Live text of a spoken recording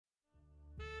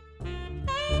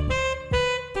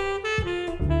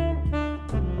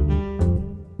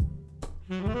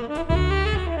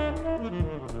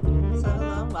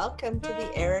welcome to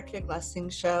the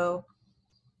Glessing Show.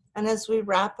 And as we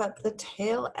wrap up the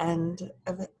tail end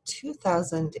of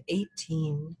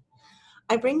 2018,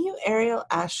 I bring you Aeriol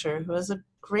Ascher, who has a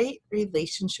great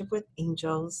relationship with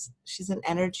angels. She's an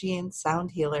energy and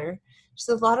sound healer. She's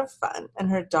a lot of fun, and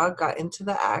her dog got into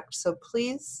the act. So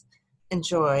please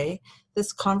enjoy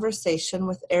this conversation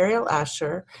with Aeriol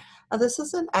Ascher. This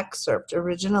is an excerpt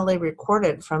originally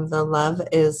recorded from the Love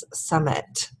Is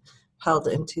Summit held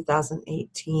in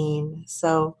 2018.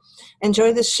 So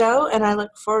enjoy the show, and I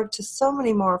look forward to so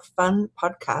many more fun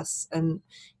podcasts and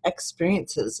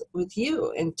experiences with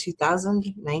you in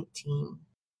 2019.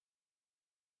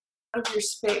 Of your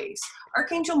space.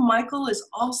 Archangel Michael is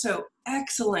also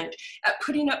excellent at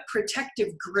putting up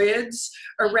protective grids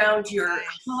around your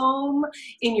home,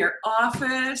 in your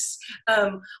office.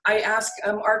 I ask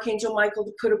Archangel Michael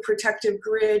to put a protective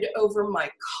grid over my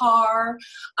car.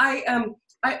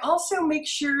 I also make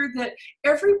sure that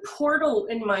every portal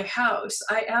in my house,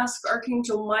 I ask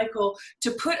Archangel Michael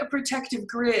to put a protective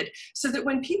grid so that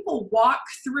when people walk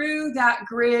through that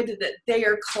grid, that they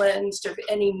are cleansed of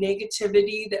any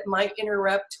negativity that might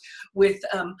interrupt with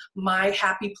my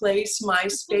happy place, my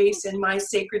space, and my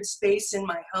sacred space in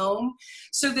my home,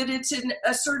 so that it's in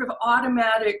a sort of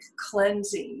automatic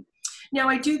cleansing. Now,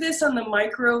 I do this on the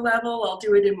micro level. I'll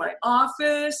do it in my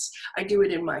office. I do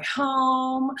it in my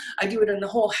home. I do it in the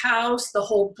whole house, the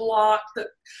whole block,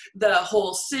 the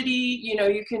whole city. You know,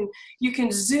 you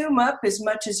can zoom up as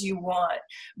much as you want.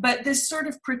 But this sort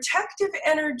of protective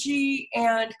energy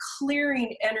and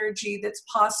clearing energy that's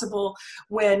possible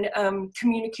when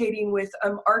communicating with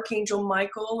Archangel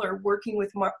Michael or working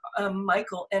with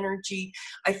Michael energy,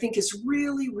 I think is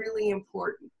really, really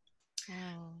important.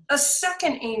 A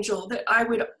second angel that I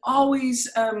would always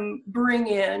bring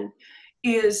in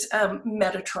is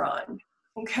Metatron.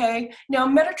 Okay, now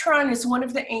Metatron is one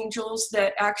of the angels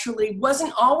that actually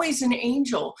wasn't always an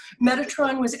angel.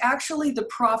 Metatron was actually the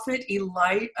prophet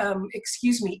Enoch,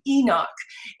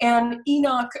 and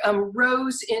Enoch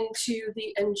rose into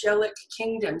the angelic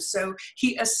kingdom. So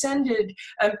he ascended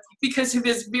because of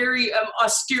his very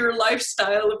austere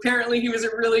lifestyle. Apparently, he was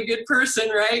a really good person,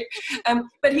 right?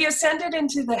 But he ascended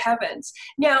into the heavens.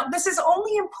 Now, this is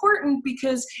only important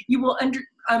because you will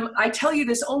I tell you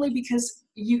this only because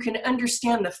you can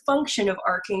understand the function of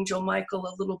Archangel Michael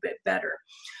a little bit better.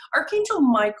 Archangel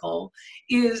Michael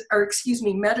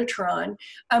Metatron,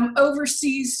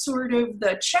 oversees sort of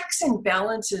the checks and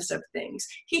balances of things.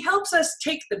 He helps us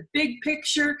take the big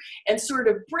picture and sort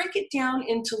of break it down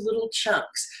into little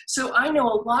chunks. So I know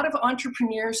a lot of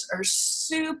entrepreneurs are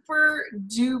super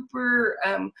duper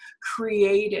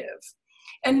creative.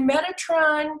 And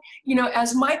Metatron, you know,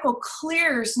 as Michael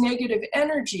clears negative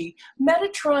energy,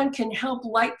 Metatron can help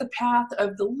light the path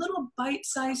of the little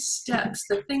bite-sized steps,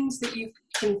 the things that you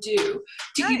can do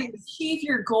to either achieve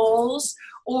your goals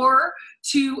or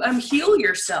to heal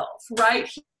yourself, right?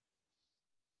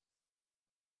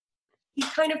 He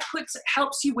kind of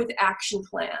helps you with action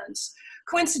plans.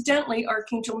 Coincidentally,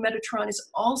 Archangel Metatron is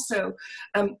also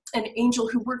an angel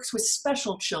who works with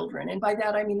special children. And by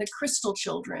that, I mean the crystal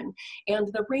children and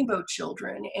the rainbow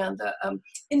children and the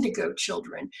indigo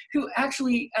children who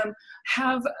actually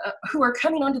who are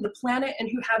coming onto the planet and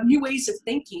who have new ways of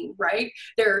thinking, right?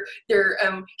 They're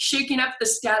shaking up the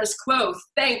status quo.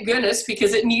 Thank goodness,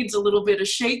 because it needs a little bit of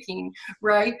shaking,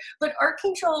 right? But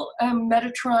Archangel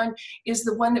Metatron is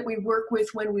the one that we work with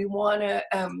when we want to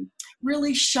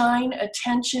really shine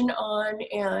attention on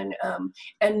and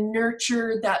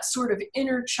nurture that sort of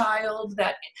inner child,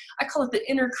 that I call it the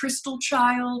inner crystal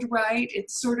child, right?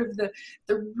 It's sort of the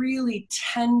really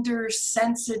tender,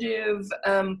 sensitive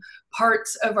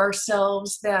parts of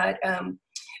ourselves that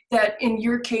in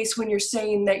your case, when you're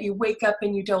saying that you wake up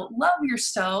and you don't love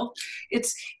yourself,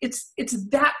 it's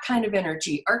that kind of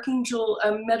energy. Archangel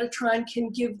Metatron can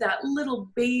give that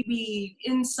little baby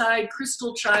inside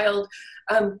crystal child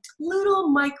little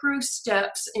micro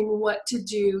steps in what to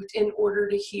do in order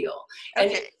to heal. And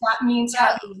that means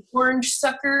having an orange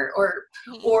sucker or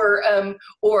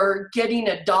getting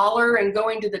 $1 and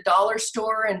going to the dollar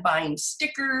store and buying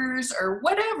stickers or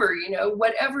whatever, you know,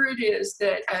 whatever it is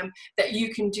that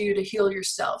you can do to heal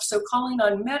yourself. So calling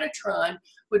on Metatron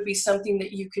would be something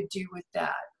that you could do with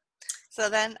that. So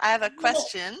then I have a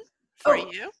question for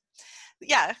you.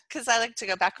 Yeah, because I like to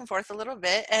go back and forth a little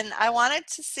bit. And I wanted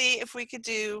to see if we could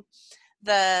do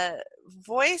the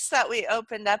voice that we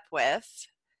opened up with,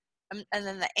 and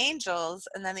then the angels,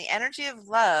 and then the energy of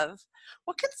love.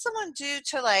 What can someone do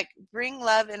to like bring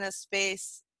love in a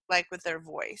space like with their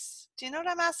voice? Do you know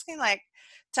what I'm asking? Like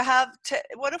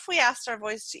what if we asked our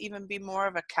voice to even be more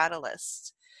of a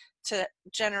catalyst to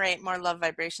generate more love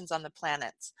vibrations on the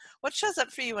planets. What shows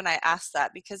up for you when I ask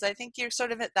that? Because I think you're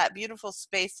sort of at that beautiful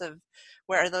space of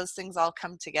where those things all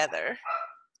come together.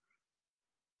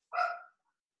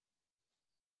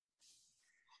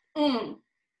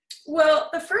 Well,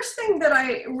 the first thing that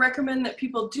I recommend that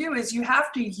people do is you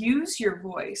have to use your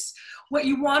voice. What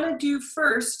you want to do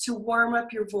first to warm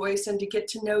up your voice and to get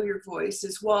to know your voice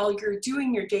is while you're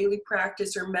doing your daily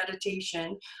practice or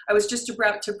meditation. I was just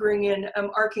about to bring in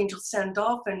Archangel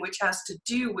Sandalphon, which has to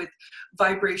do with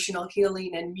vibrational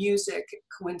healing and music,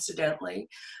 coincidentally.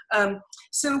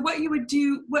 So what you would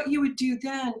do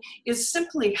then is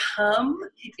simply hum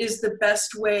is the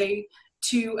best way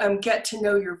to get to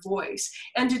know your voice,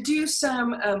 and to do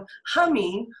some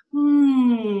humming,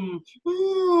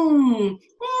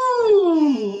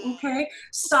 okay?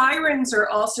 Sirens are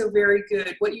also very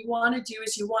good. What you want to do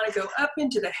is you want to go up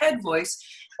into the head voice,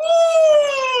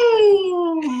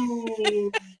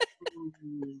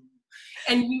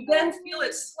 and you then feel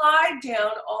it slide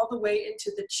down all the way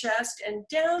into the chest and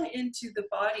down into the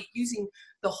body, using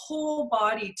the whole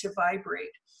body to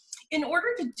vibrate. In order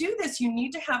to do this, you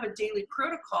need to have a daily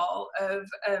protocol of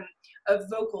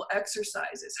vocal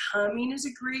exercises. Humming is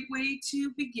a great way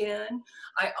to begin.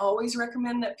 I always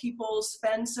recommend that people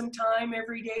spend some time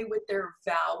every day with their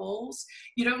vowels.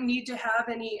 You don't need to have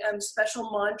any special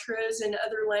mantras in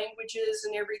other languages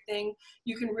and everything.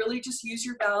 You can really just use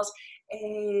your vowels.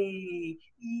 A,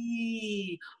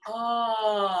 E,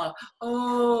 Ah,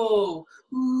 O,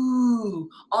 Ooh.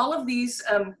 All of these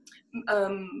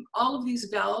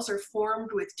vowels are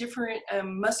formed with different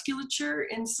musculature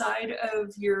inside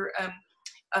of your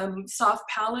soft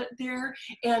palate there,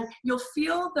 and you'll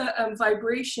feel the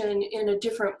vibration in a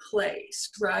different place,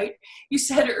 right? You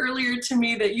said earlier to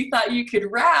me that you thought you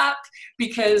could rap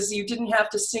because you didn't have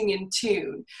to sing in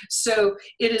tune. So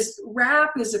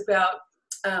rap is about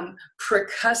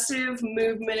percussive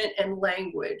movement and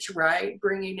language, right?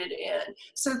 Bringing it in.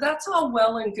 So that's all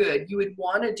well and good. You would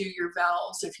want to do your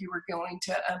vowels if you were going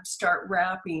to start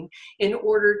rapping in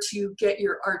order to get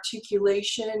your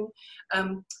articulation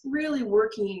really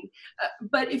working.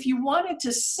 But if you wanted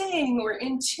to sing or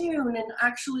in tune, and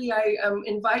actually I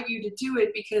invite you to do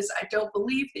it because I don't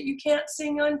believe that you can't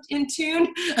sing in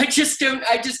tune. I just don't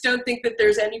think that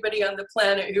there's anybody on the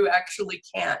planet who actually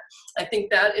can't. I think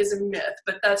that is a myth,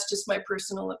 but that's just my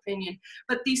personal opinion.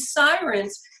 But these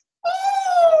sirens,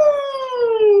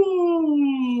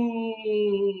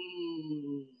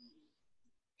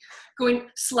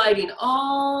 sliding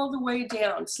all the way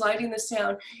down, sliding the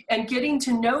sound, and getting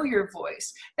to know your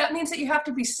voice. That means that you have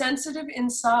to be sensitive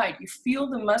inside. You feel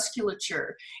the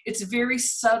musculature. It's very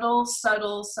subtle,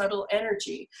 subtle, subtle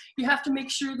energy. You have to make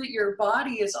sure that your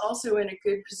body is also in a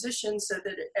good position so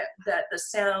that the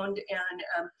sound and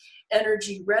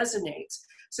energy resonates.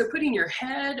 So putting your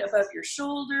head above your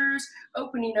shoulders,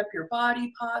 opening up your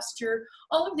body posture,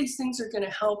 all of these things are going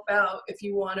to help out if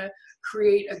you want to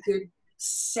create a good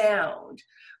sound.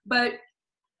 But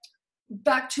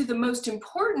back to the most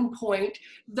important point,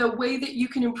 the way that you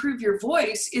can improve your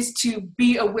voice is to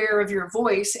be aware of your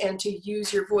voice and to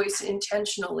use your voice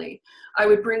intentionally. I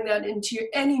would bring that into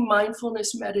any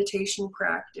mindfulness meditation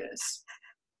practice.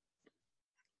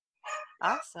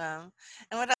 Awesome.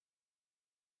 And what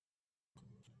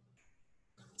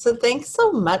So thanks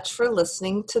so much for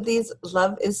listening to these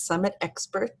Love is Summit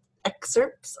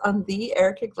excerpts on the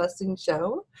Erica Glessing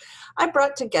Show. I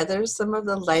brought together some of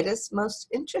the lightest, most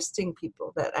interesting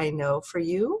people that I know for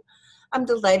you. I'm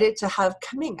delighted to have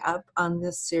coming up on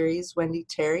this series Wendy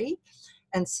Terry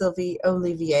and Sylvie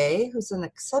Olivier, who's an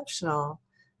exceptional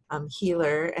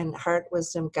healer and heart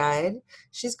wisdom guide.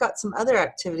 She's got some other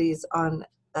activities on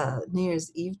New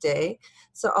Year's Eve day,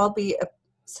 so I'll be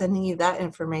sending you that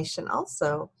information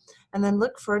also. And then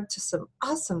look forward to some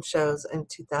awesome shows in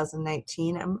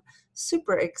 2019. I'm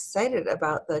super excited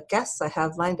about the guests I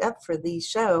have lined up for the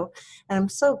show, and I'm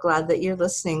so glad that you're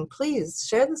listening. Please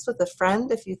share this with a friend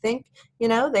if you think,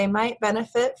 they might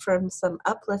benefit from some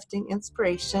uplifting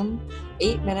inspiration,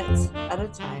 8 minutes at a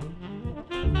time.